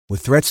With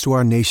threats to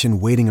our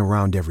nation waiting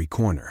around every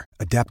corner,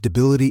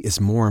 adaptability is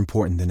more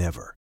important than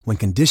ever. When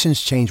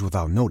conditions change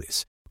without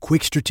notice,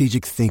 quick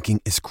strategic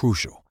thinking is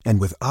crucial.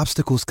 And with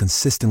obstacles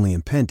consistently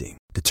impending,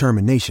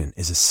 determination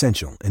is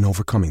essential in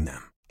overcoming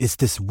them. It's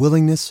this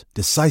willingness,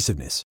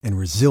 decisiveness, and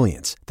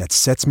resilience that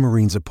sets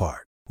Marines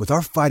apart. With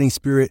our fighting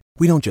spirit,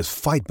 we don't just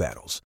fight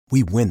battles,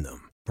 we win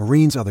them.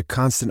 Marines are the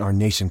constant our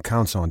nation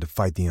counts on to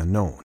fight the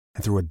unknown.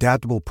 And through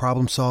adaptable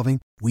problem solving,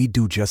 we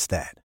do just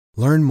that.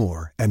 Learn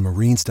more at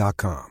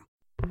marines.com.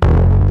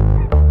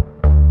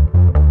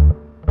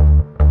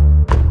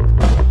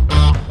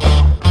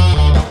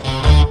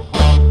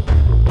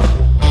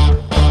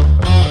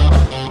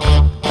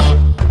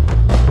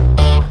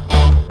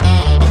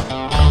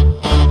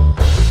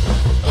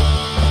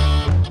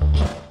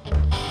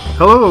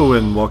 Hello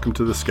and welcome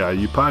to the Sky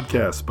U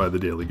podcast by the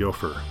Daily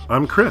Gopher.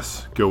 I'm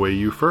Chris, Go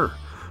AU Fur.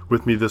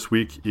 With me this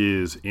week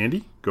is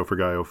Andy, Gopher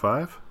Guy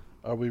 05.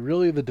 Are we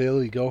really the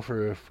Daily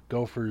Gopher if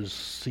gophers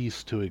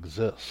cease to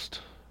exist?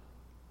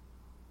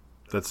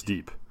 That's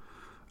deep.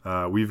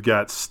 We've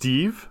got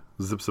Steve,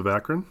 Zips of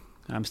Akron.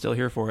 I'm still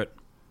here for it.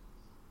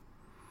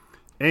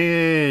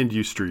 And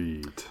U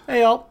Street.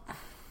 Hey, y'all.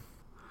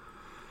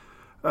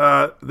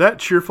 That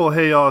cheerful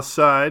hey y'all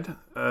aside,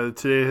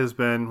 today has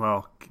been,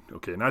 well,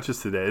 okay, not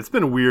just today. It's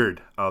been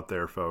weird out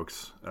there,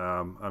 folks.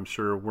 I'm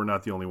sure we're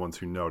not the only ones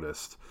who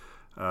noticed.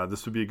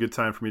 This would be a good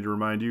time for me to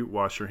remind you,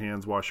 wash your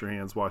hands, wash your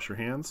hands, wash your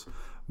hands.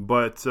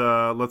 But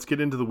let's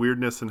get into the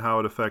weirdness and how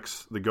it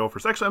affects the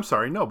Gophers. Actually, I'm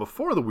sorry, no,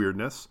 before the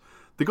weirdness,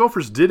 the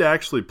Gophers did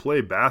actually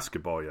play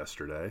basketball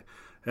yesterday,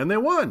 and they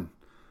won.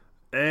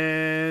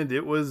 And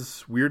it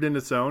was weird in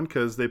its own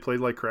because they played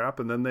like crap,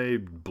 and then they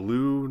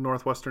blew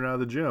Northwestern out of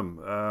the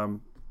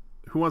gym.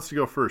 Who wants to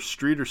go first,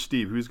 Street or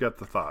Steve? Who's got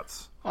the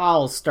thoughts?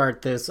 I'll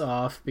start this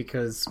off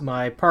because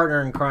my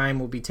partner in crime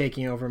will be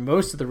taking over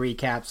most of the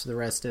recaps for the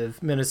rest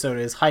of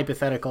Minnesota's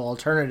hypothetical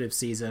alternative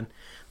season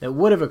that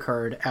would have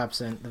occurred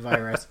absent the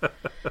virus.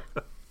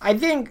 I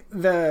think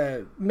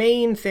the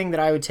main thing that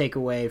I would take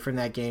away from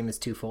that game is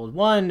twofold.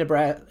 One,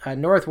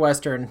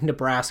 Northwestern,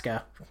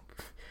 Nebraska.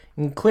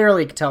 And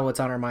clearly can tell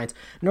what's on our minds.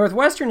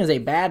 Northwestern is a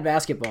bad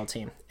basketball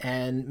team,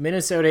 and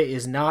Minnesota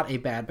is not a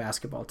bad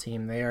basketball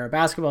team. They are a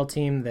basketball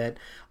team that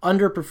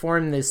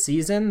underperformed this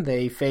season.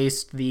 They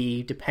faced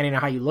depending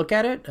on how you look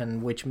at it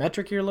and which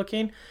metric you're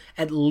looking,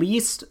 at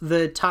least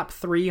the top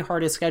 3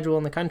 hardest schedule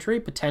in the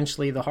country,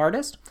 potentially the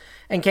hardest,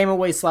 and came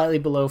away slightly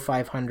below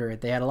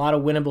 500. They had a lot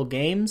of winnable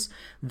games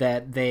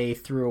that they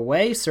threw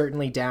away,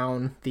 certainly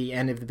down the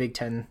end of the Big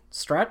Ten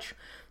stretch.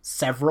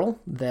 Several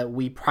that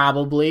we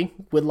probably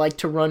would like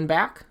to run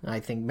back. I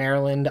think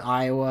Maryland,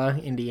 Iowa,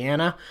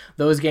 Indiana,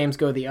 those games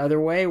go the other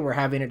way. We're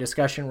having a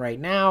discussion right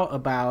now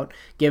about,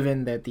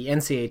 given that the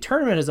NCAA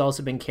tournament has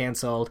also been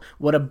canceled,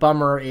 what a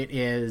bummer it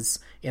is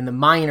in the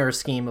minor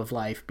scheme of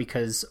life,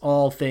 because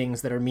all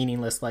things that are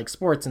meaningless like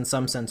sports in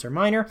some sense are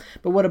minor,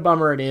 but what a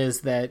bummer it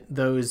is that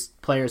those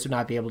players would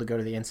not be able to go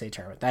to the NCAA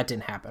tournament. That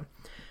didn't happen.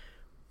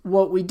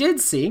 What we did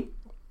see,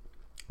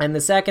 and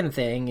the second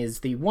thing is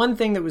the one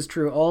thing that was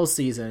true all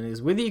season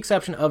is, with the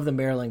exception of the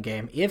Maryland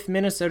game, if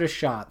Minnesota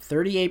shot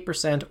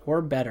 38%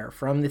 or better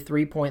from the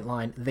three-point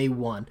line, they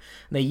won.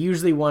 They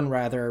usually won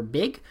rather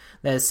big.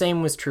 The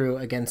same was true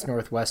against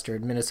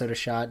Northwestern. Minnesota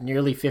shot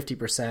nearly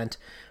 50%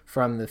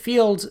 from the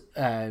field,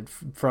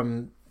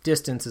 from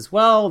distance as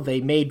well. They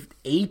made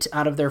 8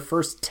 out of their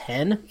first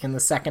 10 in the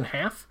second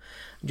half.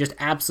 Just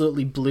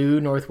absolutely blew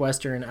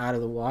Northwestern out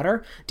of the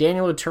water.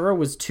 Daniel Oturu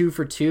was 2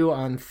 for 2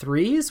 on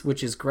threes,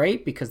 which is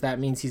great because that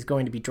means he's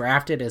going to be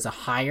drafted as a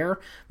higher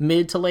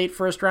mid to late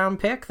first round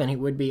pick than he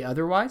would be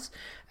otherwise.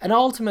 And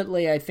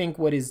ultimately, I think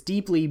what is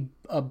deeply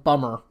a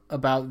bummer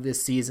about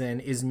this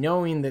season is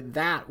knowing that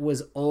that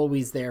was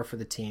always there for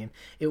the team.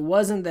 It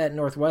wasn't that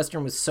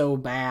Northwestern was so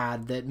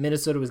bad that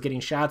Minnesota was getting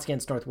shots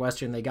against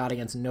Northwestern they got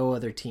against no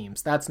other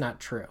teams. That's not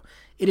true.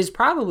 It is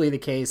probably the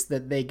case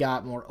that they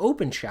got more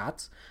open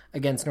shots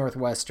against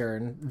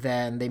Northwestern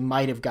than they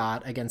might have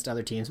got against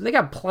other teams. But they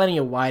got plenty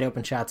of wide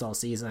open shots all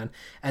season,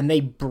 and they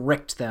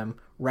bricked them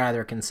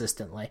rather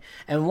consistently.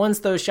 And once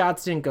those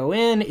shots didn't go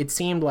in, it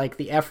seemed like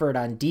the effort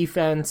on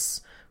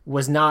defense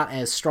was not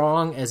as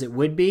strong as it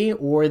would be,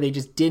 or they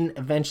just didn't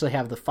eventually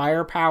have the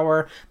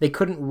firepower. They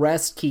couldn't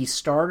rest key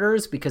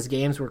starters because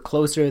games were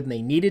closer than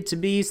they needed to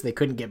be, so they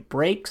couldn't get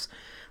breaks.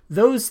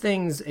 Those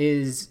things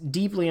is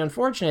deeply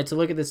unfortunate to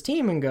look at this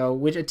team and go,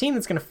 which a team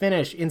that's going to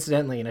finish,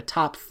 incidentally, in a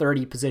top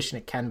 30 position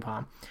at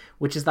KenPom,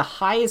 which is the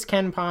highest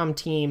KenPom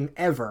team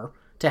ever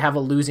to have a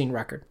losing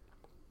record.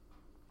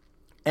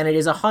 And it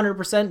is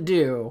 100%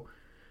 due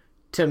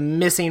to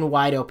missing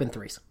wide open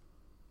threes.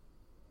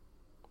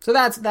 So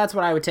that's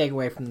what I would take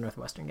away from the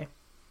Northwestern game.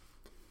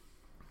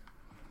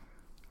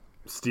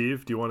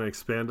 Steve, do you want to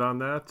expand on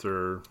that,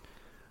 or?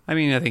 I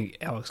mean, I think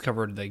Alex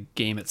covered the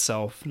game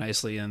itself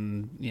nicely,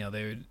 and they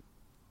would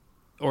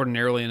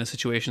ordinarily in a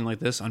situation like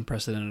this,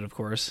 unprecedented, of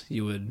course,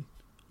 you would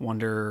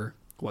wonder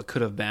what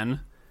could have been,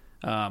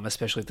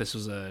 especially if this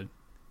was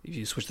if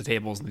you switch the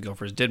tables and the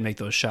Gophers did make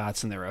those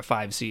shots and they were a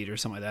 5 seed or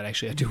something like that.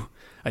 Actually,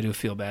 I do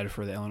feel bad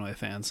for the Illinois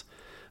fans.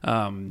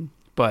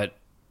 But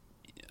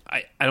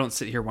I don't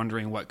sit here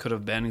wondering what could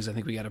have been, because I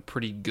think we got a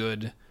pretty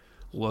good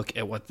look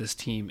at what this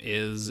team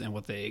is and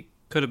what they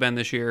could have been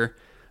this year.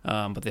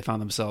 But they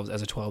found themselves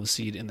as a 12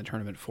 seed in the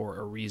tournament for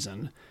a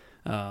reason.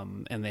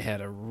 And they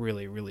had a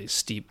really, really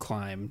steep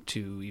climb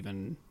to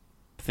even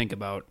think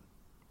about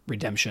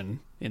redemption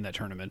in that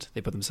tournament.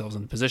 They put themselves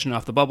in the position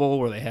off the bubble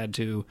where they had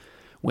to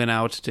win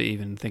out to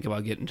even think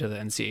about getting to the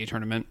NCAA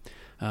tournament.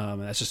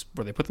 And that's just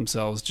where they put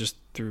themselves, just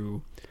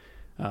through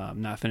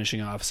not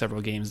finishing off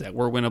several games that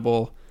were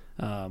winnable.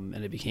 And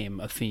it became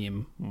a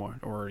theme more,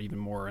 or even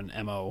more an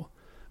MO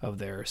of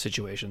their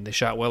situation. They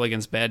shot well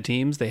against bad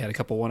teams. They had a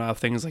couple one-off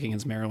things like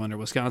against Maryland or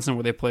Wisconsin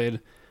where they played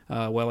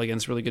well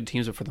against really good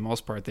teams, but for the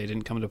most part they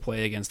didn't come to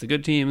play against the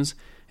good teams,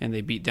 and they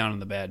beat down on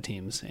the bad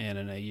teams. And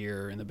in a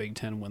year in the Big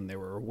Ten when there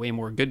were way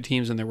more good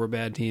teams than there were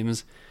bad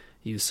teams,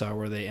 you saw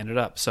where they ended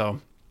up.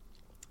 So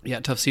yeah,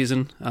 tough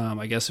season.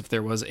 I guess if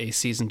there was a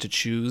season to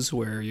choose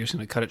where you're just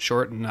going to cut it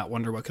short and not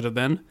wonder what could have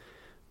been,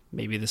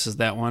 maybe this is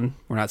that one.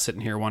 We're not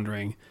sitting here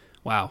wondering,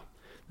 wow,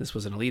 this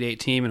was an Elite Eight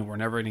team and we're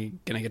never going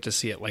to get to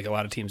see it, like a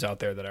lot of teams out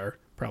there that are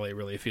probably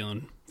really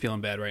feeling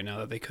bad right now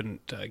that they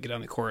couldn't get on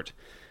the court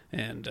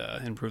and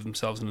improve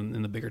themselves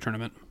in the bigger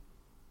tournament.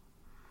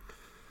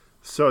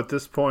 So at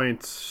this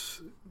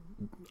point,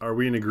 are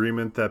we in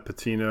agreement that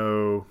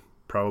Pitino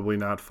probably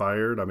not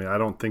fired? I mean, I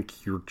don't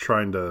think you're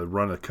trying to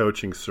run a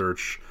coaching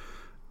search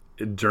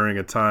during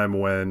a time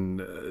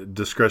when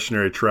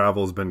discretionary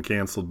travel has been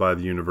canceled by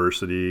the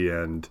university,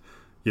 and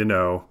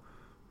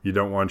you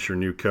don't want your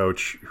new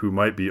coach, who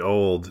might be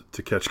old,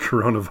 to catch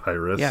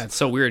coronavirus. Yeah, it's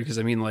so weird because,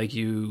 I mean, like,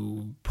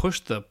 you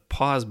push the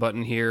pause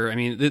button here. I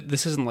mean,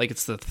 this isn't like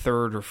it's the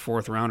third or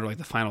fourth round or like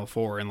the Final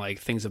Four and like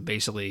things have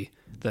basically,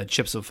 the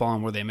chips have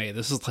fallen where they may.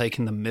 This is like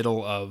in the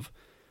middle of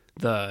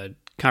the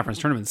conference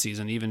tournament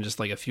season, even just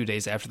like a few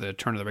days after the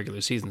turn of the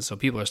regular season. So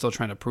people are still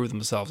trying to prove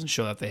themselves and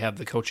show that they have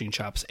the coaching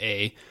chops,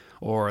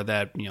 or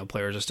that,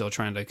 players are still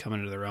trying to come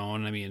into their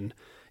own. I mean,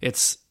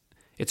 it's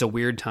a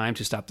weird time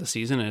to stop the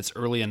season, and it's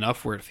early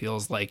enough where it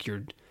feels like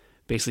you're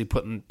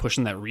basically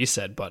pushing that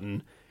reset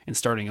button and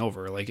starting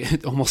over,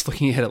 like almost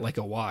looking at it like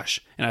a wash.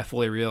 And I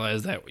fully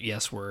realize that,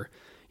 yes, we're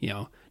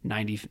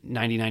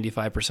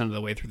 95% of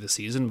the way through the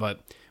season, but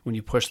when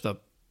you push the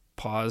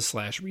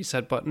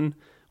pause/reset button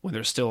when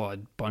there's still a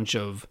bunch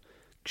of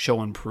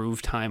show and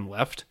prove time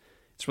left,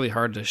 it's really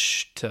hard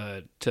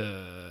to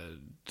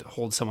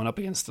hold someone up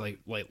against like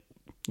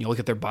look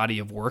at their body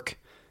of work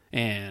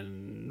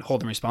and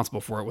hold them responsible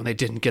for it when they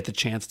didn't get the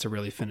chance to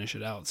really finish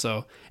it out.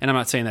 So, and I'm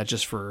not saying that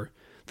just for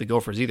the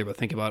Gophers either, but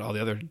think about all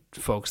the other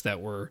folks that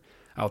were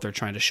out there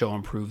trying to show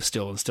and prove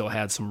still, and still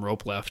had some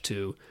rope left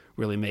to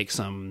really make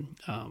some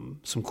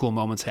cool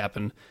moments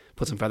happen,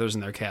 put some feathers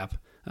in their cap.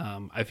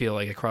 I feel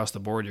like across the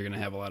board, you're going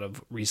to have a lot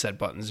of reset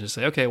buttons and just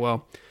say, okay,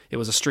 well, it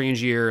was a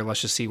strange year.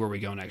 Let's just see where we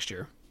go next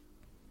year.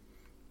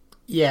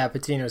 Yeah,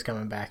 Pitino's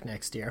coming back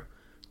next year.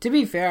 To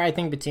be fair, I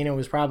think Pitino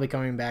was probably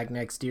coming back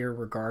next year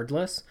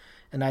regardless.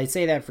 And I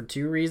say that for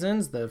two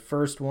reasons. The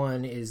first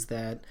one is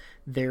that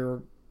they're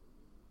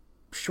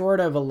short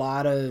of a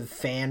lot of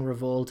fan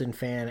revolt and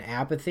fan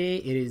apathy.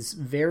 It is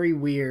very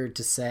weird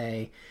to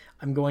say,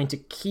 I'm going to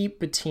keep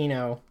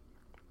Pitino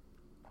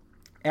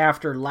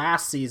after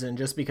last season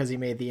just because he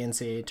made the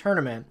NCAA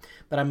tournament,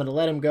 but I'm going to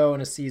let him go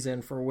in a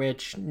season for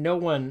which no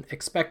one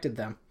expected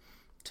them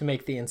to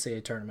make the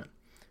NCAA tournament.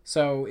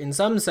 So in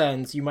some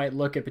sense, you might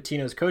look at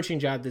Pitino's coaching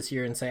job this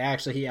year and say,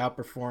 actually, he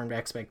outperformed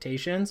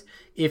expectations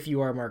if you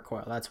are Mark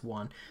Coyle. That's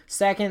one.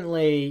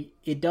 Secondly,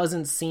 it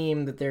doesn't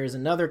seem that there's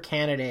another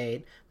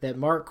candidate that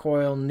Mark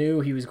Coyle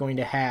knew he was going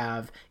to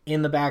have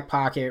in the back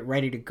pocket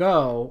ready to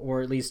go,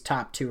 or at least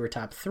top two or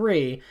top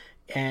three.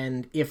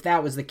 And if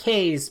that was the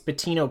case,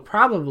 Pitino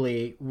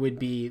probably would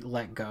be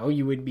let go.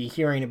 You would be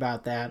hearing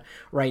about that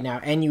right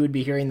now, and you would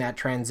be hearing that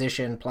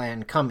transition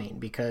plan coming,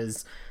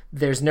 because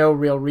there's no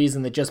real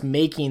reason that just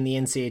making the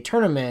NCAA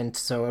tournament,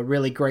 so a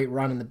really great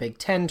run in the Big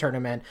Ten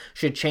tournament,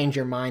 should change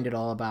your mind at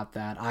all about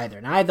that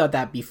either. Now, I thought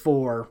that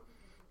before,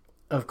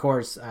 of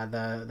course,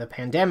 the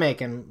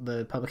pandemic and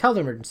the public health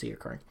emergency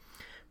occurring.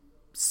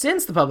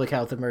 Since the public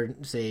health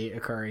emergency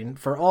occurring,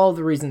 for all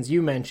the reasons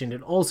you mentioned,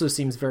 it also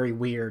seems very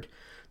weird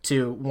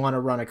to want to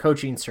run a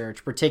coaching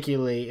search,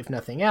 particularly if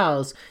nothing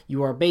else,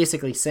 you are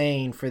basically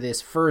saying for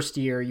this first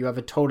year you have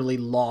a totally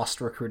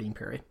lost recruiting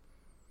period.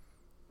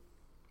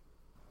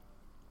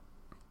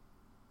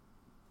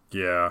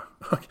 Yeah.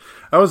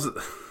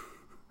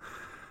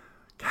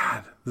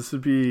 God, this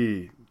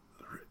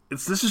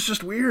is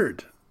just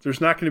weird.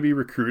 There's not going to be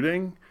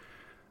recruiting,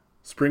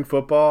 spring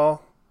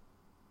football,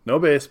 no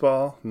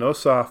baseball, no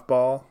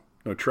softball,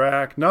 no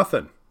track,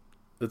 nothing.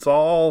 It's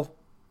all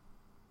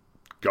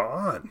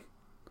gone.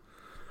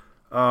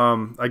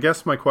 I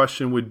guess my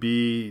question would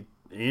be,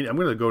 I'm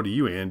going to go to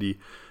you, Andy.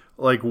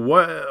 Like,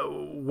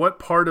 what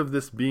part of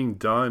this being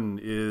done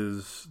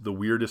is the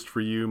weirdest for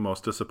you,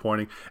 most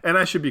disappointing? And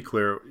I should be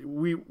clear,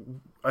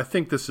 I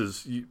think this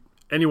is,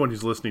 anyone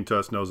who's listening to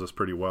us knows us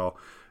pretty well.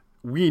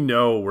 We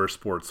know where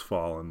sports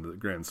fall in the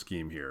grand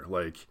scheme here.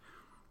 Like,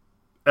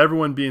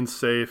 everyone being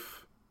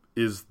safe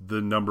is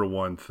the number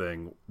one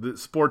thing. The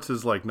sports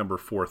is like number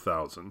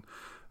 4,000.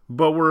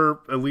 But we're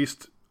at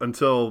least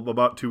until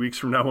about 2 weeks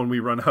from now when we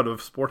run out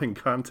of sporting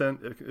content,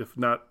 if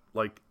not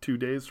like 2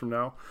 days from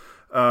now.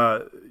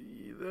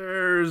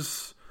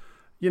 There's,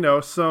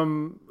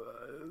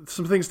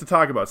 some things to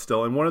talk about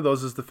still. And one of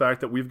those is the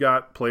fact that we've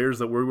got players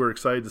that we were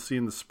excited to see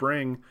in the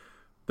spring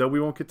that we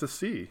won't get to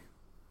see.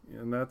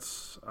 And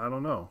that's, I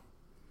don't know.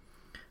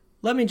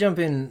 Let me jump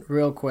in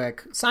real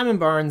quick. Simon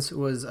Barnes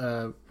was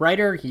a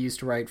writer. He used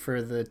to write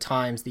for the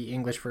Times, the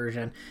English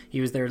version. He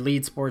was their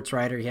lead sports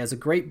writer. He has a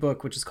great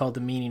book, which is called The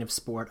Meaning of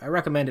Sport. I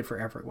recommend it for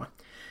everyone.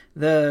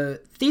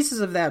 The thesis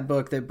of that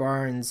book that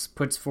Barnes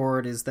puts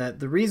forward is that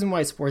the reason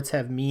why sports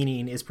have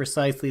meaning is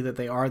precisely that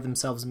they are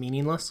themselves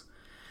meaningless.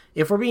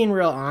 If we're being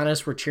real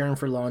honest, we're cheering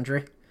for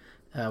laundry.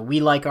 We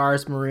like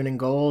ours maroon and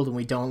gold, and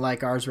we don't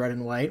like ours red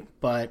and white,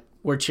 but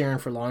we're cheering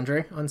for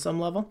laundry on some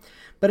level.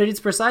 But it is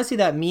precisely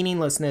that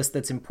meaninglessness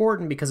that's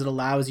important because it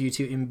allows you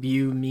to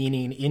imbue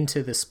meaning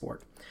into the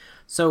sport.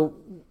 So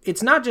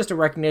it's not just a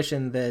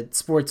recognition that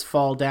sports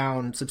fall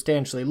down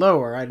substantially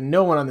lower. I had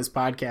no one on this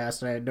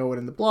podcast, and I had no one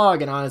in the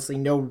blog, and honestly,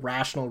 no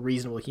rational,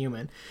 reasonable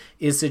human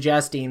is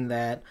suggesting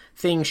that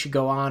things should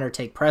go on or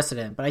take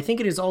precedent. But I think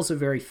it is also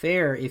very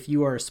fair if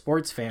you are a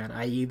sports fan,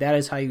 i.e. that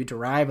is how you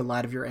derive a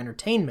lot of your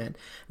entertainment,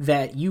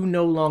 that you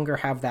no longer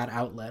have that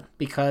outlet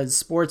because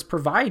sports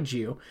provide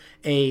you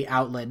a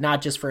outlet,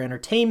 not just for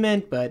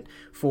entertainment, but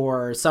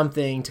for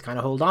something to kind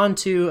of hold on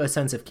to, a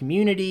sense of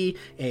community,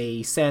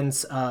 a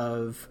sense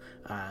of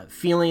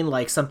feeling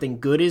like something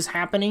good is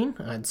happening.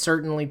 And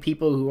certainly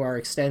people who are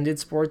extended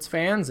sports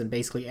fans and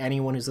basically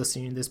anyone who's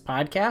listening to this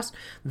podcast,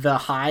 the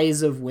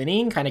highs of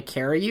winning kind of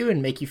carry you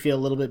and make you feel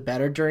a little bit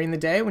better during the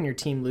day. When your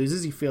team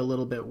loses, you feel a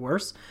little bit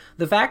worse.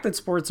 The fact that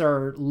sports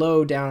are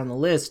low down on the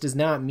list does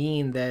not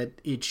mean that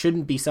it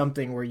shouldn't be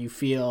something where you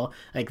feel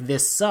like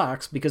this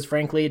sucks, because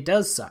frankly it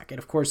does suck. It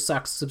of course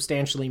sucks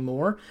substantially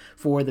more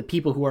for the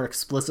people who are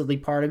explicitly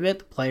part of it,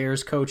 the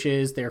players,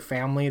 coaches, their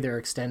family, their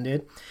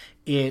extended.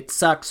 It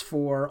sucks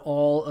for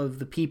all of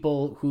the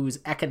people whose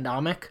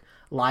economic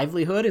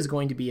livelihood is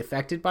going to be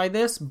affected by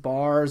this.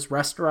 Bars,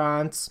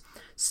 restaurants,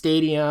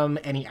 stadium,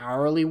 any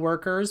hourly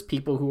workers,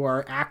 people who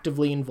are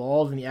actively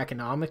involved in the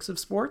economics of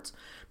sports.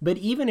 But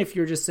even if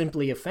you're just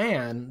simply a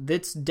fan,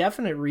 that's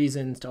definite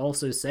reasons to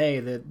also say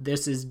that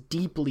this is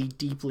deeply,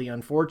 deeply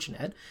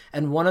unfortunate.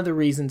 And one of the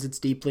reasons it's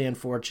deeply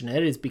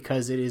unfortunate is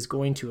because it is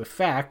going to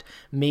affect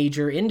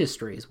major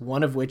industries,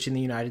 one of which in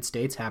the United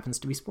States happens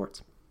to be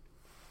sports.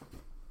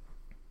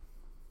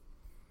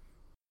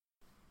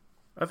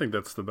 I think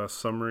that's the best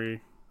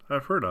summary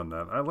I've heard on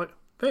that.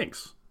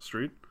 Thanks,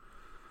 Street.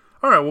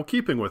 All right, well,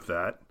 keeping with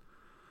that,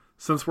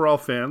 since we're all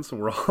fans and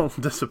we're all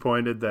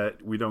disappointed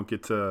that we don't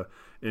get to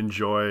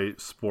enjoy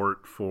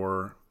sport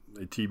for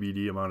a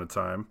TBD amount of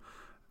time,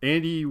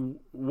 Andy,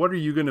 what are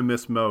you going to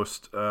miss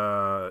most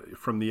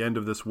from the end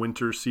of this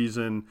winter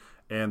season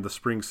and the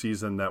spring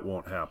season that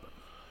won't happen?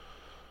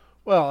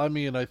 Well, I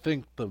mean, I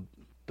think the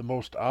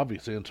most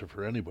obvious answer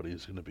for anybody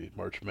is going to be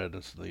March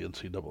Madness in the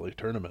NCAA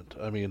tournament.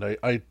 I mean,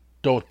 I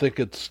don't think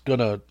it's going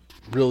to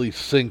really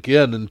sink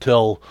in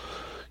until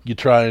you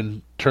try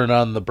and turn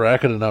on the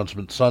bracket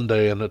announcement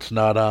Sunday and it's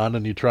not on,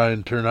 and you try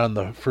and turn on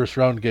the first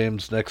round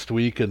games next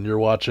week and you're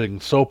watching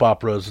soap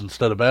operas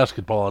instead of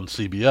basketball on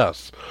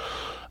CBS.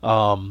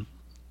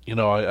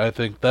 I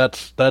think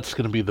that's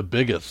going to be the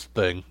biggest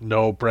thing.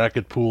 No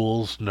bracket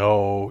pools,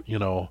 no,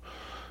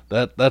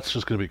 that's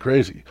just going to be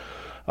crazy.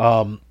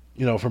 From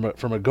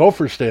a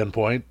Gopher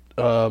standpoint,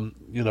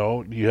 you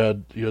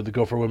had the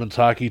Gopher women's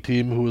hockey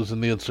team who was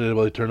in the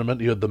NCAA tournament.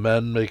 You had the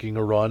men making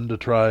a run to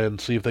try and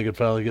see if they could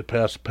finally get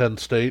past Penn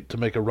State to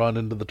make a run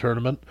into the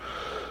tournament.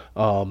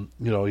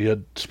 You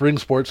had spring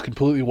sports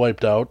completely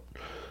wiped out.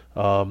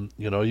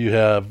 You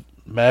have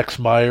Max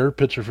Meyer,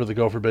 pitcher for the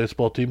Gopher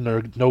baseball team.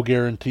 No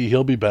guarantee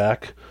he'll be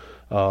back,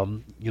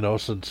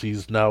 since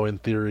he's now in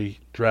theory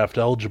draft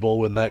eligible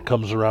when that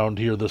comes around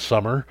here this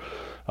summer.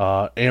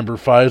 Amber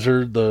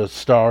Pfizer, the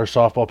star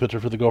softball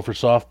pitcher for the Gopher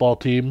softball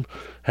team,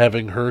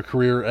 having her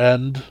career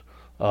end,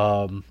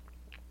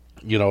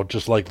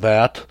 just like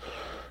that.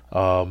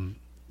 And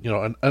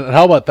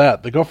how about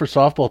that? The Gopher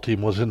softball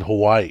team was in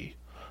Hawaii.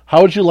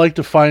 How would you like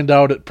to find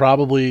out it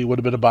probably would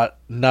have been about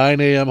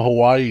 9 a.m.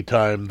 Hawaii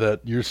time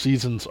that your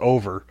season's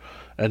over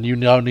and you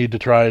now need to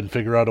try and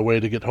figure out a way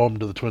to get home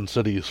to the Twin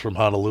Cities from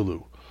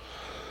Honolulu?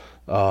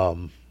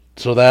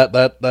 So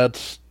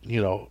that's,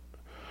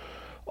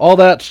 all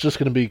that's just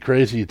going to be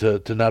crazy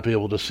to not be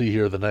able to see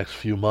here the next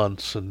few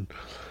months. And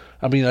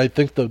I mean, I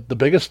think the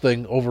biggest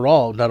thing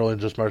overall, not only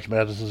just March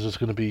Madness, is just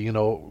going to be,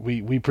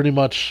 we pretty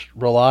much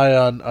rely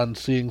on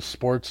seeing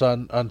sports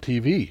on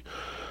TV.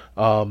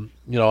 I'm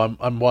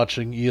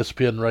watching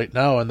ESPN right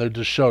now, and they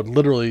just showed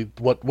literally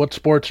what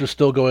sports are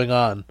still going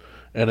on,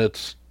 and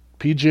it's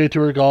PGA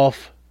Tour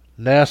golf,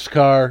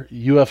 NASCAR,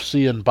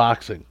 UFC, and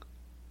boxing.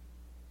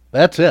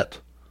 That's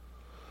it.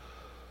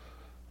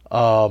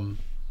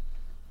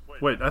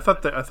 Wait, I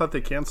thought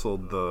they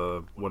canceled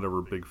the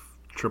whatever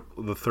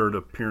the third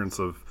appearance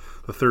of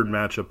the third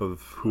matchup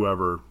of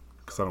whoever,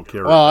 because I don't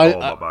care Well, at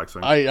all about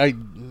boxing.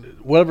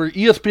 Whatever.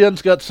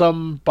 ESPN's got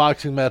some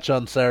boxing match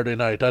on Saturday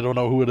night. I don't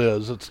know who it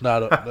is. It's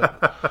not.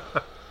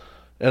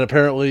 And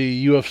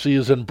apparently UFC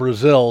is in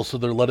Brazil, so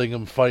they're letting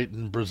him fight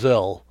in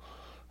Brazil.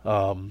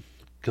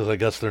 Because I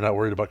guess they're not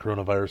worried about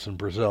coronavirus in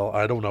Brazil.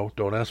 I don't know.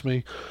 Don't ask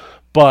me.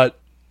 But,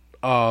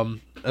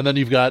 and then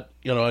you've got,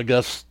 I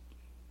guess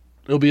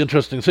it'll be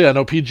interesting to see. I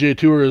know PGA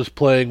Tour is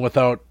playing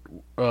without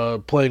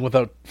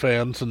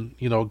fans,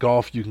 and,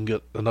 golf, you can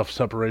get enough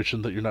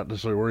separation that you're not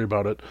necessarily worried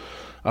about it.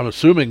 I'm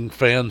assuming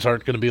fans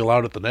aren't going to be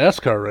allowed at the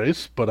NASCAR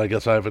race, but I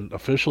guess I haven't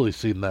officially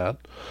seen that.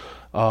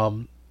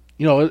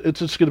 It's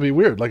just going to be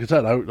weird. Like I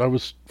said, I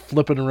was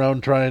flipping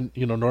around trying,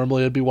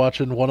 normally I'd be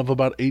watching one of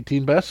about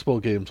 18 basketball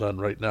games on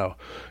right now.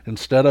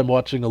 Instead, I'm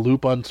watching a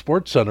loop on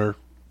SportsCenter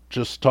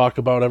just talk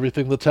about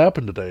everything that's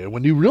happened today. And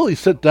when you really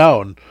sit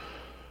down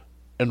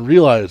and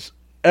realize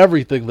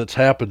everything that's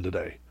happened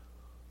today,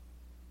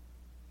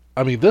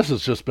 I mean, this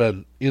has just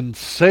been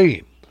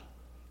insane.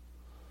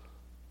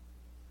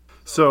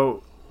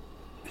 So,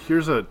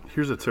 here's a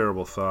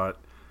terrible thought.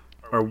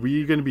 Are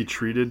we going to be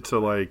treated to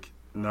like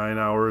 9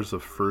 hours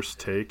of First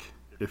Take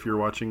if you're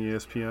watching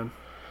ESPN?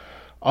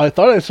 I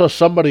thought I saw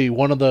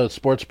one of the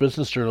sports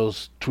business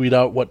journals, tweet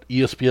out what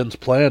ESPN's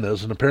plan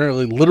is, and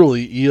apparently,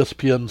 literally,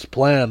 ESPN's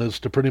plan is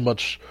to pretty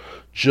much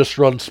just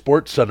run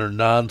SportsCenter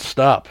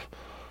nonstop.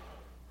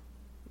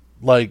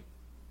 Like,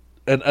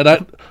 that's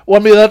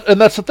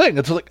the thing.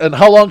 It's like, and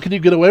how long can you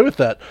get away with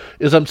that?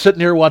 Is I'm sitting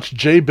here watching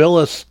Jay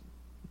Billis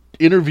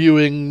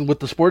interviewing with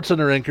the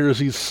SportsCenter anchor as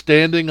he's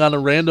standing on a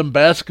random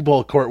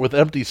basketball court with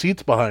empty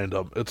seats behind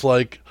him. It's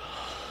like,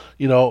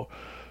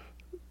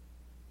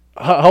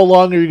 how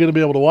long are you going to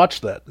be able to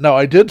watch that? Now,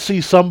 I did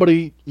see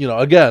somebody,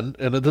 again,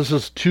 and this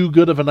is too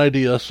good of an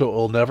idea, so it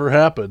will never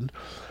happen,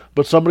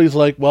 but somebody's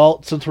like,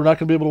 well, since we're not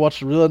going to be able to watch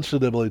the real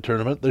NCAA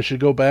tournament, they should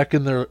go back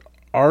in their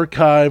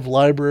archive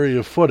library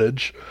of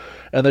footage,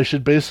 and they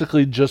should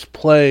basically just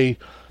play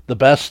the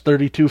best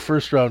 32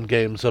 first-round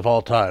games of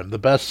all time, the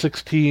best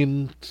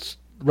 16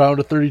 round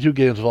of 32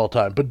 games of all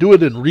time, but do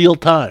it in real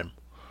time.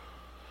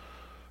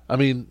 I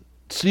mean,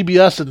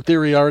 CBS, in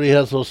theory, already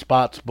has those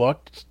spots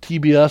booked.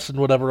 TBS and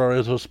whatever already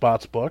has those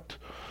spots booked.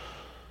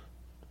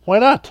 Why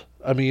not?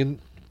 I mean,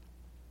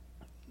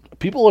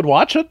 people would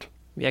watch it.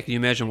 Yeah, can you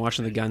imagine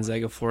watching the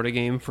Gonzaga-Florida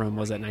game from,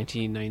 was that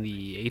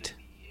 1998?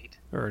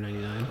 Or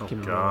 99? Oh,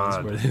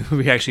 God.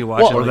 We actually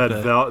watched it. Or like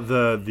the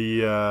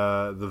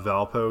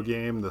Valpo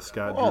game, the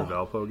Scott Drew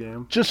Valpo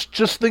game.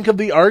 Just think of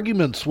the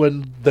arguments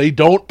when they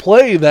don't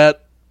play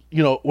that.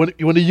 When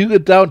you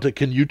get down to,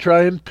 can you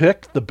try and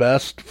pick the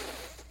best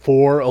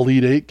 4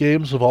 Elite Eight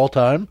games of all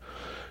time?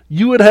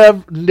 You would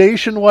have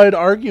nationwide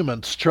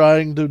arguments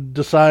trying to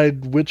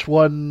decide which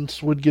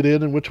ones would get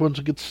in and which ones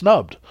would get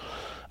snubbed.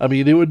 I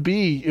mean, it would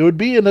be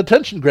an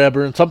attention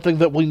grabber and something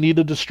that we need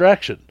a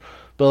distraction.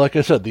 But like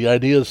I said, the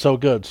idea is so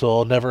good, so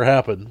it'll never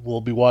happen.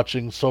 We'll be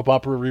watching soap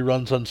opera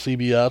reruns on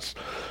CBS,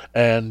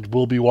 and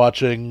we'll be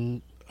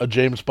watching a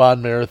James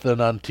Bond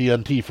marathon on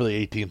TNT for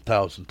the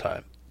 18,000th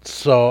time.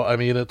 So, I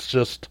mean, it's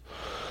just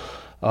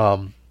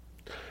that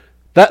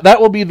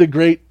will be the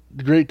great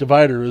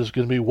divider, is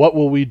going to be what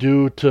will we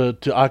do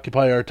to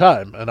occupy our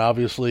time. And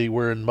obviously,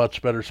 we're in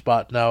much better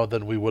spot now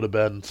than we would have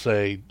been,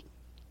 say,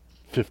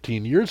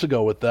 15 years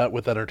ago with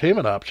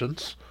entertainment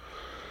options.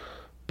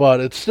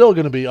 But it's still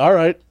going to be, all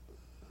right,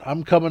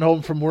 I'm coming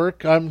home from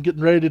work. I'm getting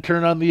ready to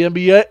turn on the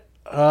NBA.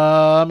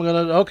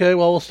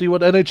 We'll see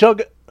what NHL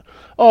get.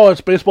 Oh,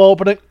 it's baseball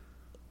opening.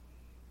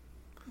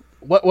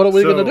 What are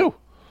we going to do?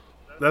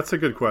 That's a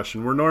good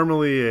question. We're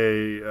normally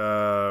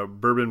a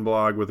bourbon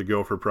blog with a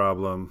gopher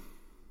problem.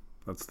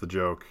 That's the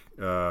joke.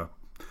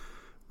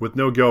 With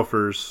no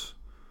gophers,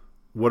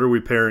 what are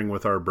we pairing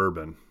with our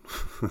bourbon?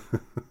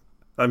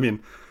 I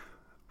mean,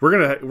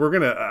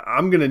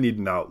 I'm gonna need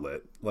an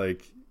outlet.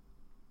 Like,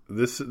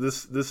 This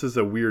is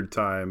a weird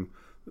time.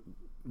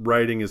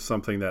 Writing is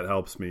something that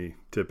helps me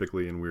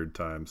typically in weird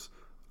times.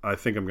 I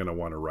think I'm going to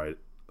want to write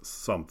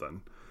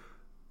something.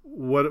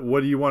 What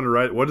do you want to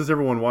write? What does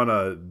everyone want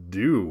to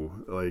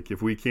do? Like,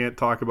 if we can't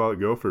talk about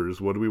Gophers,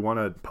 what do we want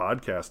to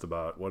podcast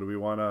about? What do we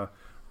want to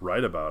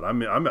write about?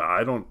 I'm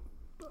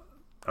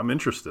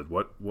interested.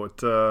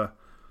 What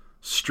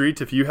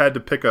Street, if you had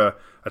to pick a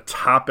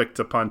topic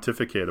to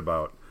pontificate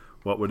about,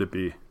 what would it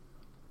be?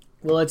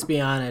 Well, let's be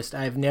honest.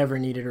 I've never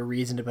needed a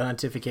reason to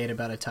pontificate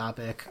about a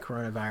topic,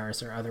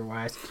 coronavirus or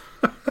otherwise.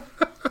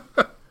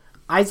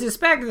 I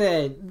suspect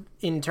that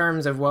in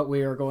terms of what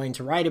we are going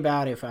to write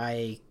about, if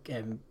I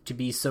am to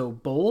be so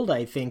bold,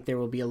 I think there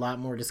will be a lot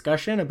more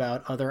discussion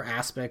about other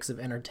aspects of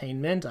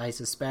entertainment. I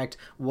suspect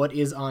what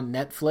is on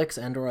Netflix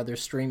and or other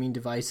streaming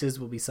devices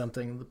will be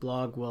something the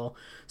blog will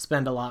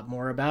spend a lot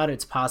more about.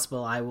 It's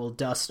possible I will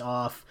dust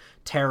off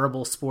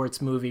terrible sports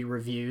movie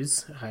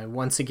reviews,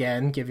 once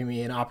again giving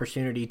me an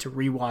opportunity to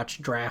rewatch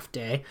Draft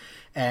Day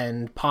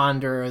and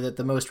ponder that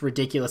the most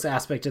ridiculous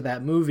aspect of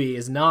that movie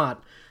is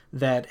not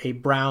that a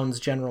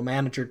Browns general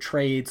manager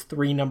trades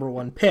 3 number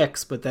 1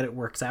 picks, but that it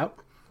works out.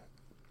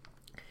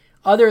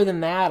 Other than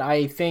that,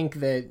 I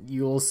think that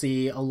you'll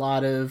see a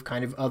lot of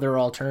kind of other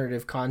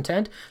alternative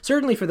content.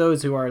 Certainly for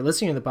those who are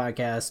listening to the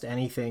podcast,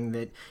 anything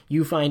that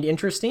you find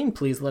interesting,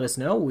 please let us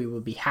know. We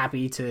would be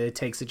happy to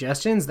take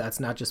suggestions. That's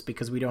not just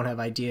because we don't have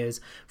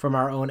ideas from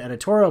our own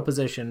editorial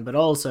position, but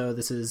also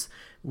this is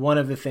one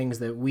of the things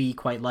that we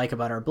quite like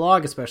about our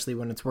blog, especially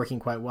when it's working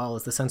quite well,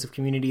 is the sense of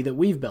community that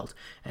we've built,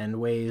 and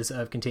ways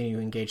of continuing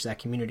to engage that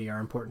community are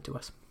important to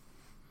us.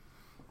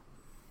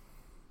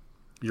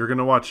 You're going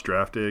to watch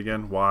Draft Day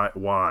again? Why?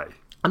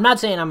 I'm not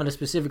saying I'm going to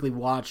specifically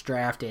watch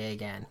Draft Day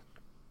again.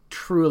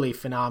 Truly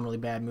phenomenally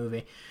bad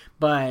movie.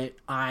 But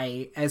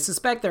I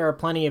suspect there are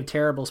plenty of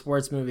terrible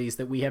sports movies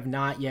that we have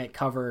not yet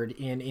covered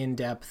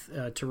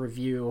in-depth to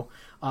review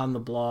on the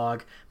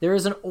blog. There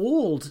is an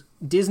old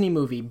Disney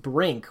movie,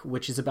 Brink,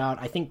 which is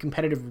about, I think,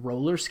 competitive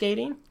roller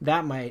skating.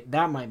 That might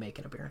make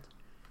an appearance.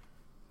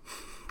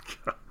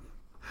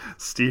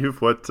 Steve,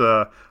 what?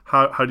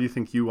 How do you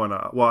think you want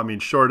to? Well, I mean,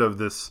 short of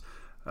this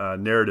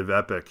narrative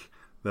epic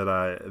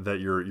that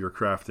you're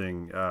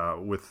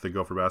crafting with the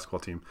Gopher basketball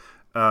team,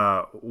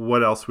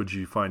 what else would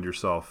you find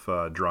yourself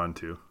drawn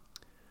to?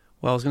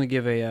 Well, I was going to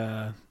give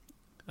a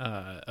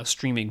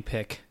streaming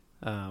pick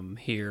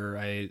here.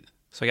 I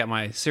got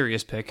my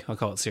serious pick. I'll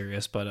call it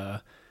serious,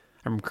 but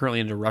I'm currently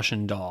into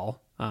Russian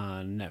Doll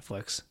on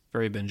Netflix.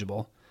 Very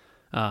bingeable.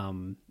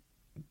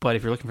 But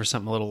if you're looking for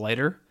something a little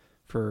lighter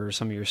for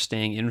some of your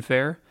staying in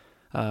fare,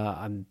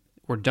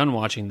 we're done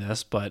watching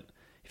this, but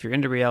if you're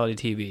into reality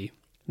TV,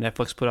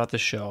 Netflix put out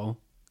this show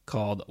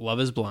called Love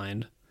is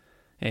Blind,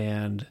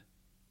 and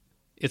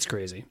it's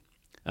crazy.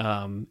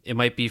 It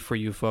might be for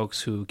you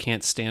folks who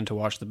can't stand to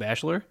watch The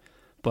Bachelor,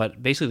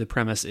 but basically the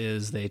premise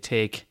is they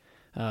take,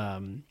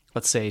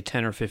 let's say,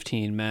 10 or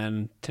 15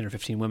 men, 10 or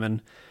 15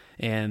 women,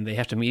 and they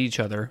have to meet each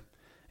other,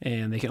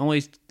 and they can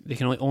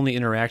only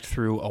interact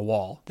through a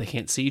wall. They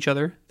can't see each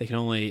other. They can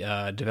only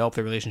develop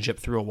their relationship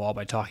through a wall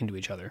by talking to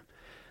each other.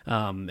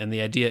 And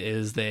the idea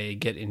is they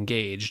get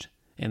engaged,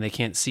 and they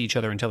can't see each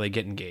other until they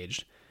get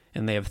engaged.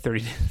 And they have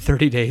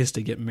 30 days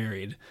to get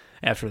married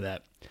after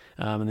that.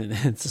 And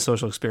it's a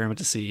social experiment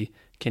to see,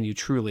 can you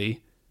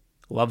truly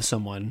love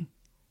someone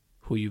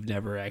who you've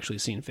never actually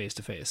seen face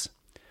to face?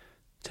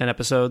 10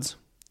 episodes,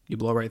 you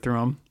blow right through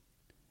them,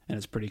 and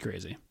it's pretty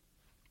crazy.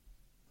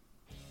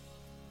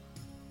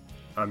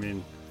 I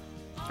mean,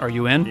 are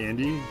you in?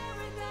 Andy,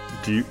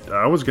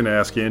 I was going to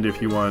ask Andy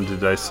if you wanted to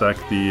dissect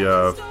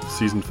the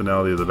season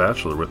finale of The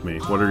Bachelor with me.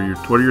 What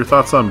are your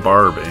thoughts on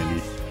Barb,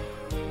 Andy?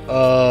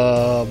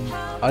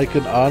 I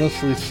can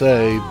honestly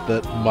say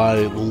that my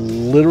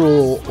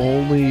literal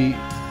only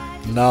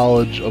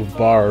knowledge of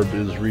Barb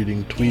is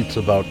reading tweets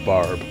about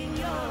Barb.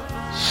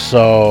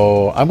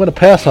 So I'm going to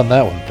pass on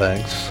that one,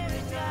 thanks.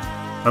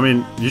 I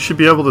mean, you should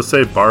be able to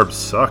say Barb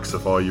sucks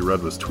if all you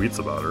read was tweets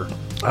about her.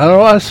 I don't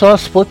know, I saw a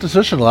split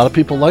decision. A lot of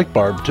people like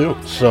Barb, too.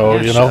 So,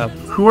 Yeah,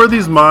 Who are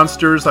these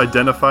monsters?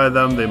 Identify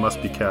them. They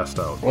must be cast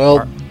out.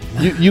 Well,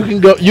 you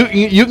can go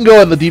you can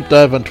go on the deep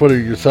dive on Twitter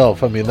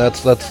yourself. I mean,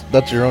 that's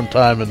your own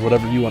time, and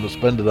whatever you want to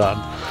spend it on,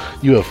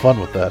 you have fun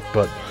with that.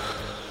 But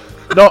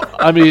no,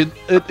 I mean,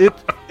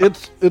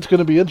 it's going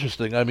to be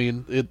interesting. I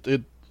mean, it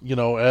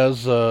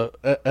as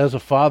a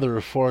father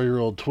of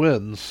 4-year-old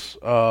twins,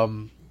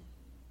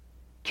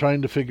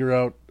 trying to figure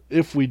out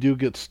if we do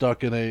get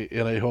stuck in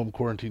a home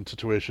quarantine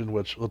situation,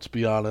 which, let's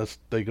be honest,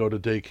 they go to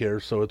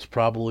daycare, so it's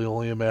probably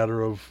only a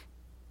matter of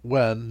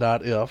when,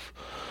 not if.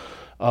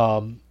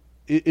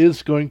 It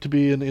is going to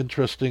be an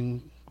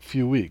interesting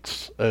few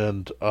weeks,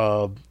 and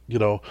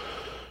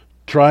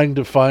trying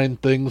to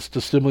find things to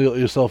stimulate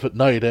yourself at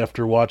night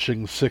after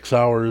watching 6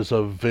 hours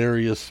of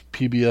various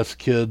PBS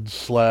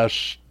Kids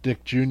 /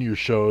 Nick Jr.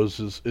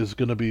 shows is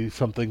going to be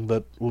something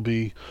that will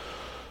be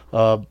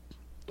a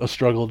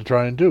struggle to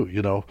try and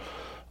do.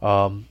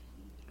 From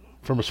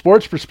a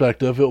sports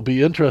perspective, it'll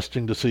be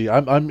interesting to see.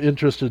 I'm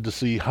interested to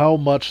see how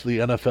much the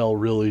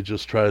NFL really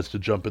just tries to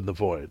jump in the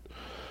void.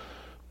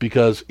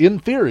 Because, in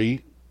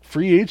theory,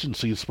 free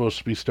agency is supposed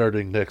to be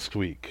starting next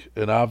week.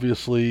 And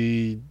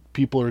obviously,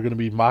 people are going to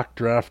be mock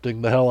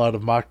drafting the hell out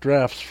of mock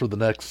drafts for the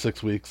next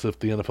 6 weeks if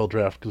the NFL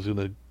draft is going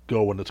to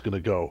go when it's going to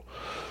go.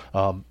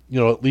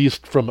 At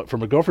least from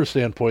a Gopher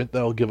standpoint,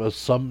 that'll give us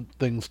some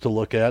things to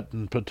look at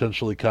and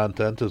potentially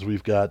content, as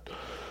we've got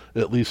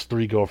at least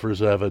 3 Gophers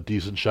that have a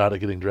decent shot at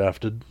getting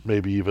drafted,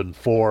 maybe even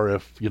 4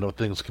 if,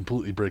 things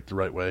completely break the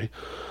right way.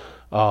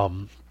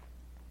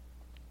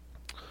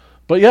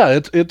 But yeah,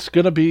 it's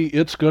gonna be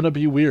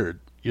weird,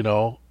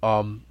 as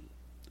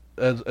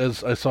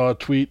I saw a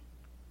tweet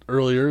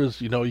earlier, is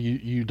you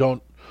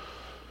don't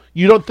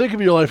think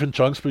of your life in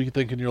chunks, but you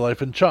think in your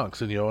life in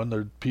chunks, and and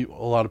there are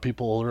a lot of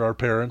people, there are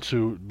parents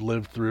who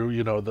lived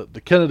through,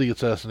 the Kennedy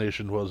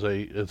assassination was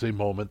a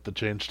moment that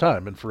changed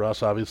time, and for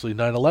us, obviously,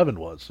 9/11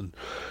 was, and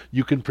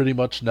you can pretty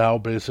much now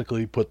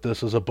basically put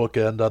this as a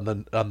bookend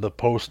on the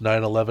post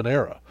 9/11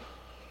 era.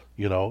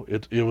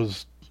 It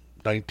was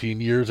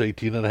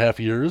 18 and a half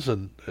years,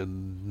 and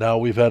now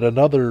we've had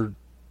another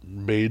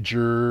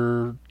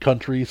major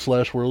country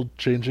 / world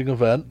changing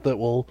event that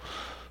will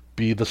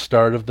be the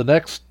start of the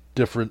next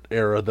different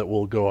era that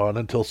will go on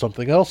until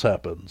something else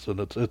happens. And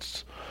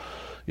it's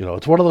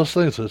it's one of those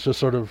things. It's just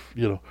sort of,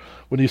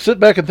 when you sit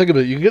back and think of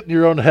it, you get in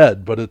your own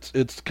head, but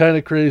it's kind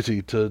of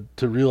crazy to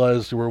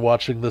realize we're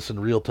watching this in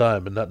real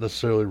time and not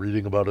necessarily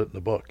reading about it in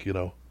a book,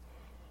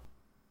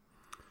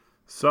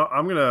 So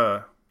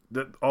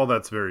all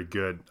that's very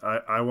good.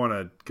 I want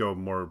to go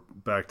more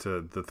back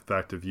to the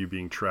fact of you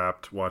being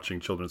trapped watching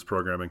children's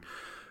programming,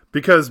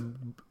 because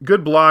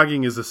good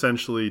blogging is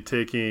essentially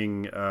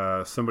taking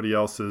somebody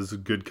else's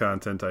good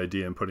content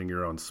idea and putting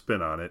your own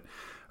spin on it.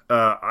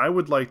 I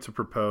would like to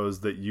propose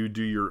that you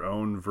do your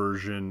own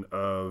version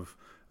of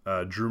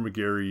Drew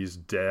Magary's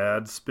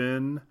dad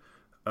spin,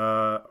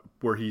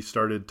 where he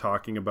started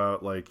talking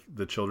about like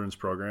the children's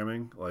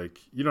programming. Like,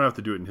 you don't have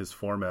to do it in his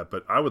format,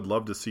 but I would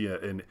love to see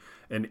an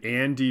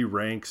Andy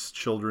ranks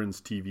children's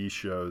TV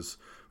shows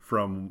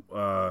from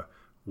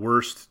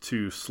worst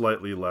to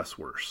slightly less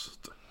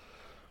worst.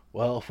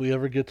 Well, if we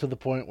ever get to the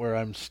point where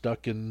I'm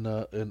stuck in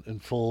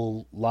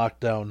full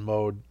lockdown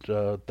mode,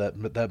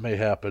 that may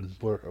happen.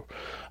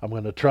 I'm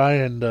going to try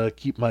and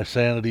keep my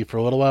sanity for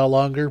a little while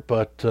longer,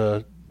 but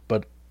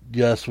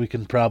yes, we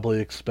can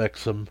probably expect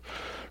some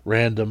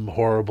random,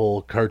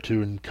 horrible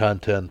cartoon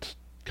content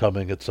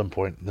coming at some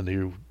point in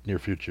the near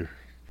future.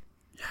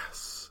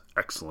 Yes,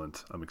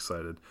 excellent. I'm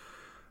excited.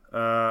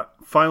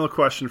 Final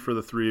question for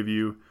the three of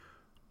you: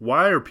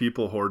 why are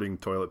people hoarding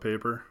toilet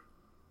paper?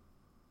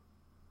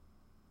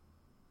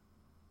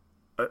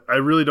 I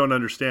really don't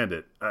understand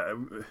it.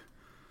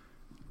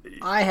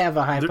 I have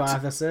a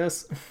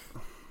hypothesis.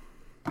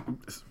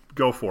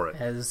 Go for it.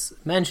 As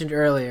mentioned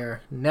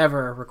earlier,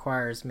 never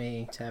requires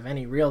me to have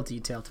any real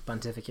detail to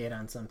pontificate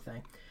on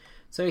something.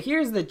 So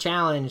here's the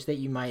challenge that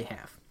you might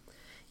have.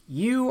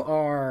 You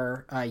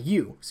are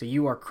So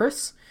you are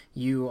Chris.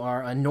 You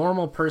are a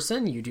normal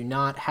person. You do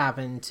not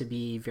happen to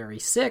be very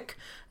sick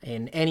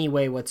in any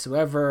way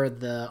whatsoever.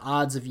 The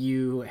odds of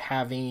you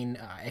having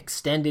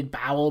extended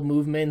bowel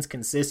movements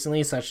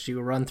consistently, such as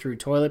you run through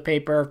toilet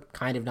paper,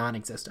 kind of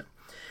non-existent.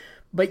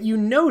 But you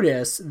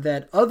notice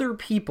that other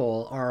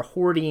people are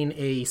hoarding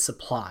a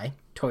supply,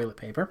 toilet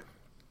paper,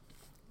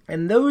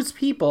 and those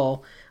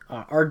people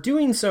are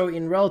doing so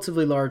in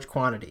relatively large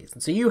quantities.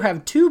 And so you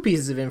have two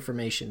pieces of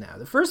information now.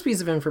 The first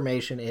piece of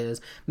information is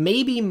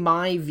maybe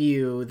my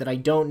view that I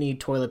don't need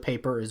toilet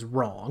paper is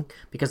wrong,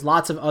 because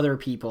lots of other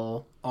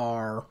people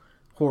are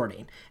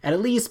hoarding. And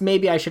at least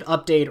maybe I should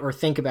update or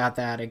think about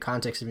that in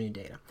context of new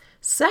data.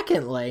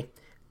 Secondly,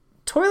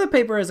 toilet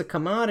paper as a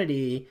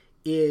commodity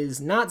is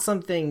not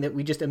something that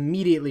we just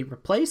immediately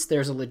replace.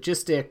 There's a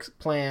logistics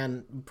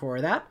plan for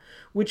that,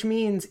 which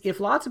means if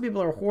lots of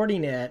people are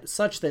hoarding it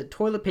such that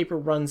toilet paper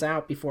runs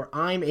out before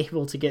I'm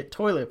able to get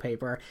toilet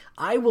paper,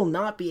 I will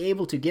not be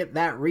able to get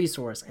that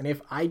resource. And if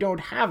I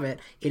don't have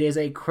it, it is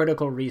a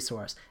critical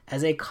resource.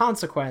 As a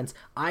consequence,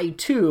 I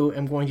too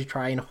am going to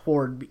try and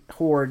hoard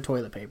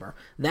toilet paper.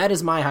 That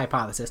is my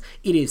hypothesis.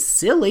 It is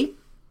silly,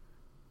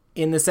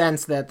 in the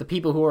sense that the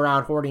people who are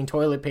out hoarding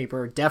toilet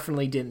paper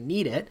definitely didn't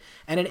need it.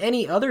 And in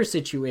any other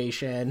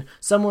situation,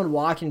 someone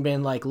walking and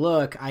being like,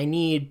 look, I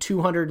need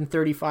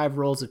 235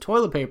 rolls of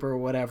toilet paper or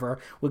whatever,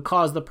 would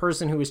cause the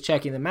person who was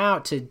checking them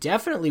out to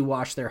definitely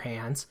wash their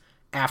hands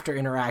after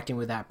interacting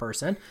with that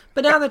person.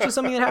 But now that's just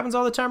something that happens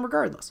all the time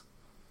regardless.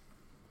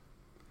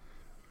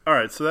 All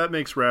right, so that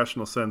makes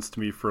rational sense to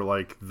me for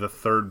like the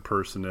third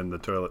person in the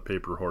toilet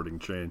paper hoarding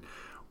chain.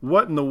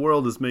 What in the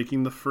world is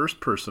making the first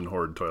person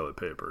hoard toilet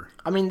paper?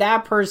 I mean,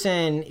 that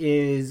person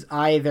is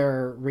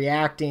either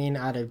reacting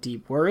out of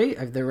deep worry,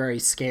 if they're very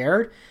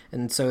scared,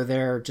 and so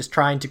they're just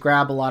trying to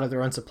grab a lot of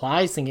their own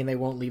supplies, thinking they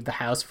won't leave the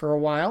house for a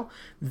while.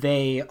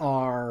 They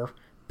are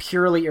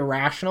purely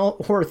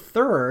irrational. Or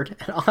third,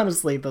 and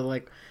honestly,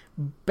 the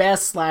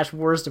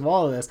best/worst of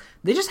all of this,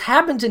 they just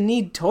happen to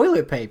need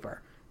toilet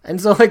paper. And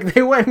so,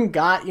 they went and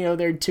got,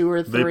 their 2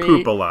 or 3... They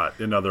poop a lot,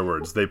 in other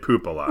words. They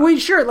poop a lot. Well,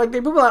 sure,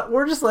 they poop a lot.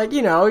 Or just,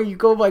 you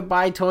go,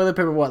 buy toilet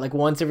paper,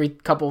 once every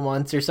couple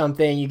months or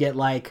something. You get,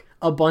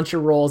 a bunch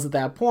of rolls at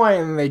that point,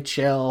 and they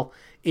chill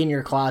in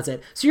your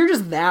closet. So you're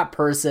just that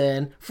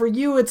person. For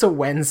you, it's a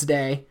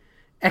Wednesday.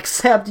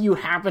 Except you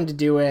happen to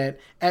do it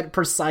at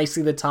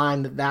precisely the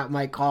time that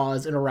might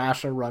cause an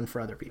irrational run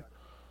for other people.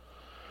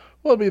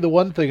 Well, it'd be the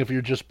one thing if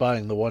you're just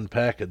buying the one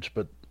package,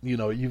 but...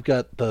 you've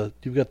got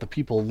the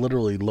people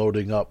literally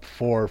loading up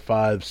 4,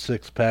 5,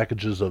 6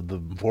 packages of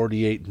the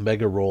 48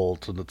 mega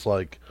rolls, and it's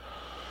like,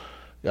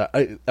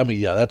 I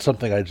mean, that's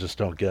something I just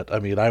don't get. I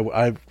mean,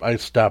 I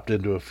stopped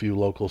into a few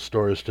local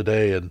stores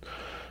today, and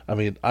I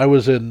mean, I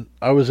was in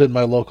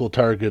my local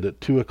Target at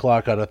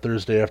 2:00 on a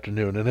Thursday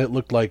afternoon, and it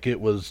looked like it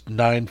was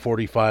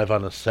 9:45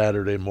 on a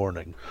Saturday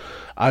morning.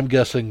 I'm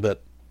guessing that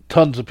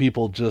tons of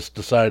people just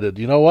decided,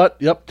 you know what?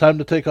 Yep, time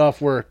to take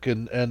off work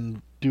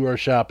and do our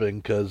shopping,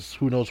 because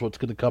who knows what's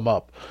going to come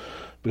up,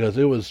 because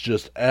it was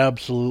just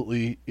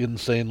absolutely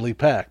insanely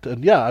packed.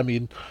 And I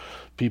mean,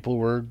 people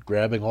were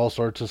grabbing all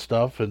sorts of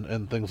stuff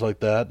and things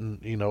like that,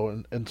 and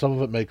and some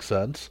of it makes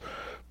sense,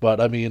 but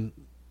I mean,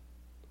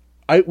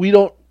 we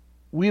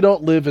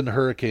don't live in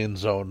hurricane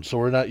zone, so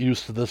we're not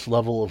used to this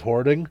level of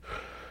hoarding.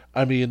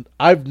 I mean,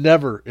 I've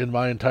never in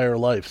my entire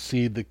life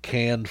seen the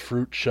canned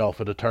fruit shelf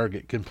at a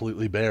Target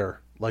completely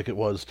bare like it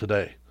was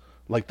today.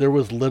 Like there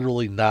was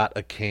literally not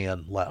a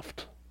can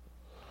left.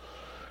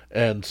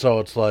 And so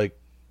it's like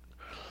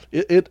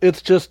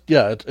it's just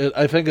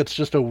I think it's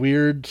just a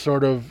weird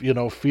sort of,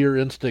 fear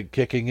instinct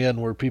kicking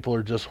in where people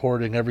are just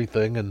hoarding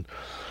everything. And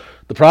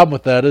the problem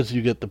with that is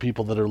you get the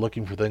people that are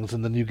looking for things,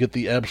 and then you get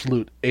the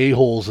absolute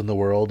a-holes in the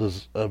world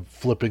as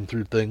flipping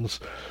through things.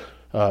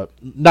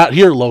 Not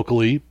here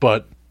locally,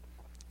 but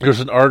there's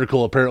an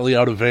article apparently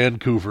out of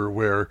Vancouver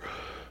where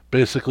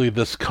basically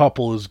this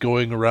couple is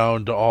going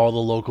around to all the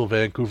local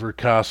Vancouver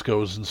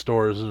Costco's and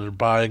stores and are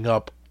buying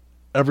up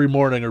every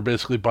morning, are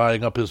basically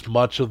buying up as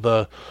much of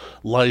the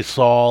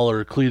Lysol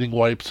or cleaning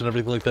wipes and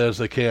everything like that as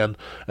they can,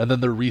 and then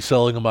they're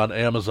reselling them on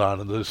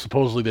Amazon, and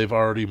supposedly they've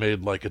already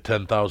made like a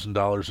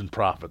 $10,000 in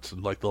profits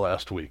in like the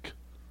last week.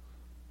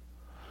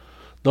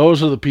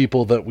 Those are the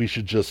people that we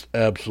should just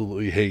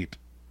absolutely hate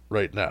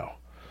right now.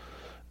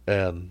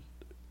 And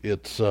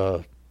it's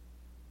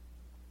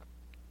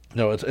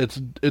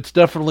it's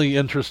definitely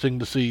interesting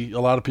to see a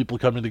lot of people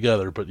coming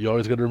together, but you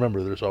always got to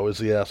remember there's always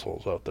the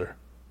assholes out there.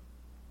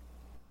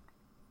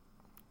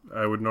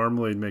 I would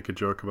normally make a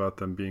joke about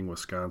them being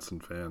Wisconsin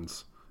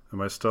fans.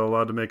 Am I still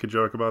allowed to make a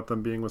joke about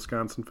them being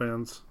Wisconsin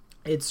fans?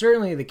 It's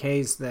certainly the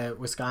case that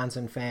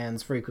Wisconsin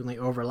fans frequently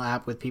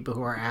overlap with people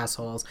who are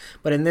assholes,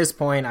 but in this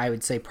point, I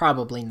would say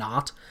probably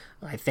not.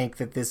 I think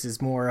that this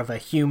is more of a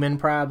human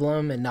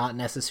problem and not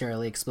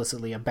necessarily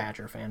explicitly a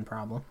Badger fan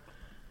problem.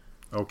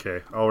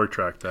 Okay, I'll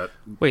retract that.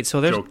 Wait,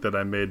 so joke that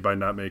I made by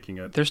not making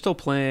it. They're still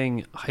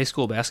playing high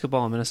school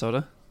basketball in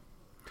Minnesota?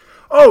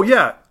 Oh,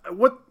 yeah.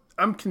 What?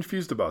 I'm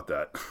confused about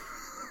that.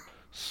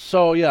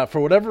 So, yeah, for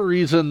whatever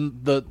reason,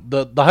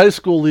 the high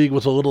school league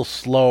was a little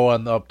slow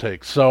on the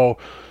uptake. So,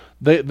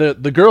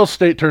 the girls'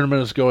 state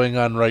tournament is going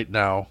on right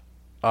now.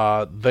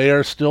 They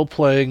are still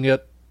playing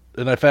it.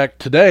 And in fact,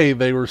 today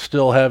they were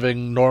still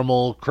having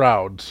normal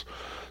crowds.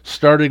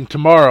 Starting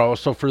tomorrow,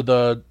 so for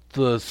the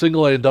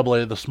single A and double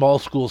A, the small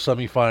school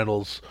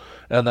semifinals,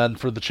 and then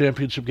for the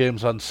championship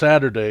games on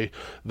Saturday,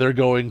 they're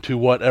going to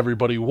what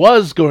everybody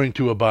was going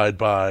to abide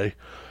by,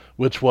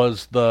 which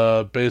was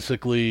the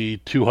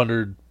basically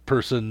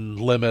 200-person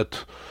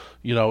limit.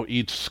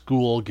 Each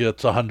school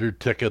gets 100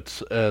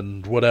 tickets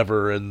and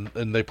whatever, and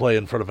they play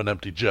in front of an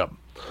empty gym.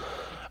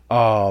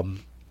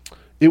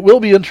 It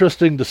will be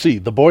interesting to see.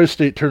 The boys'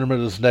 state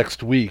tournament is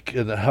next week,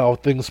 and how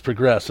things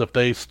progress. If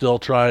they still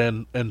try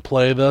and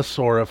play this,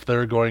 or if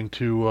they're going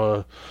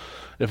to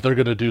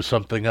do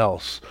something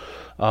else.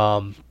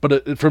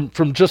 But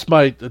from just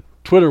my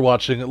Twitter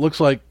watching, it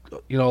looks like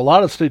a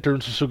lot of state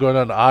tournaments are still going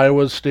on.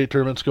 Iowa's state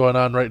tournament's going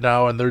on right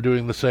now, and they're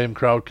doing the same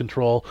crowd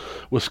control.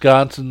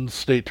 Wisconsin's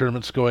state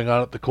tournament's going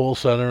on at the Kohl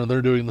Center, and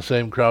they're doing the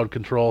same crowd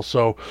control.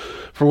 So,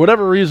 for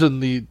whatever reason,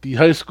 the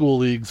high school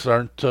leagues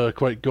aren't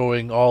quite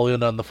going all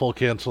in on the full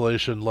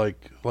cancellation like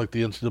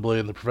the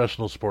NCAA and the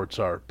professional sports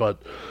are. But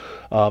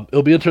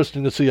it'll be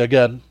interesting to see,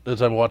 again,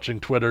 as I'm watching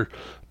Twitter.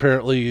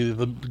 Apparently,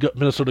 the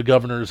Minnesota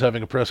governor is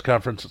having a press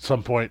conference at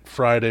some point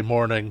Friday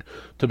morning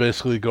to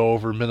basically go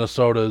over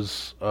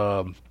Minnesota's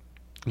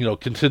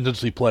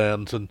contingency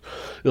plans, and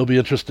it'll be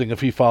interesting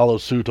if he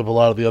follows suit of a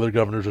lot of the other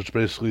governors, which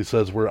basically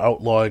says we're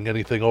outlawing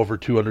anything over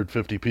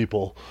 250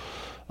 people,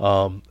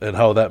 and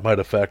how that might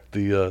affect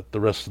the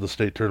rest of the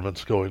state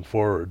tournaments going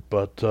forward.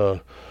 But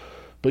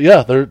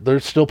yeah, they're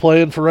still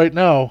playing for right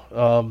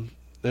now.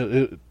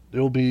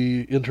 It'll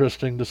be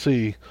interesting to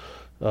see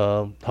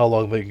how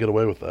long they can get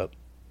away with that.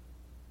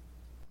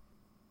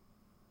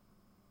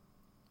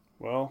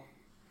 Well,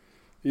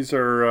 these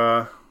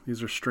are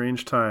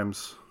strange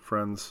times,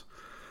 friends.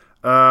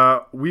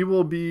 We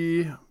will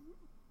be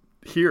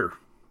here.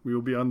 We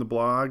will be on the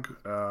blog.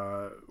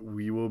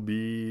 We will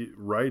be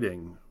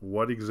writing.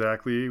 What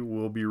exactly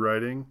we'll be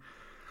writing,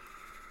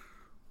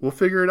 we'll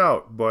figure it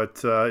out.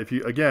 But if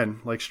you, again,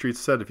 like Streets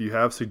said, if you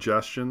have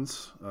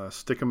suggestions,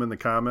 stick them in the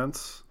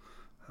comments.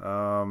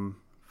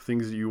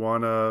 Things that you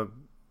want to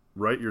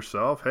write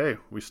yourself. Hey,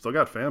 we still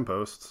got fan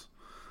posts.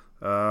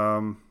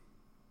 And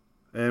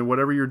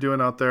whatever you're doing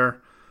out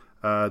there,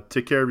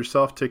 take care of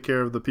yourself, take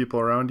care of the people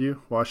around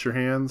you, wash your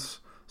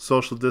hands,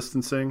 social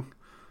distancing,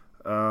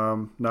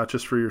 not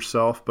just for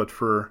yourself, but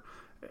for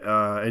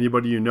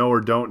anybody you know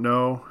or don't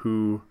know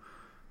who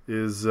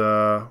is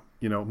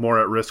more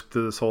at risk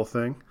to this whole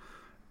thing.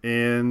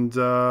 And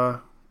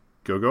go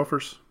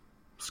Gophers.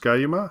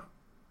 Ski-U-Mah.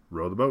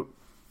 Row the boat.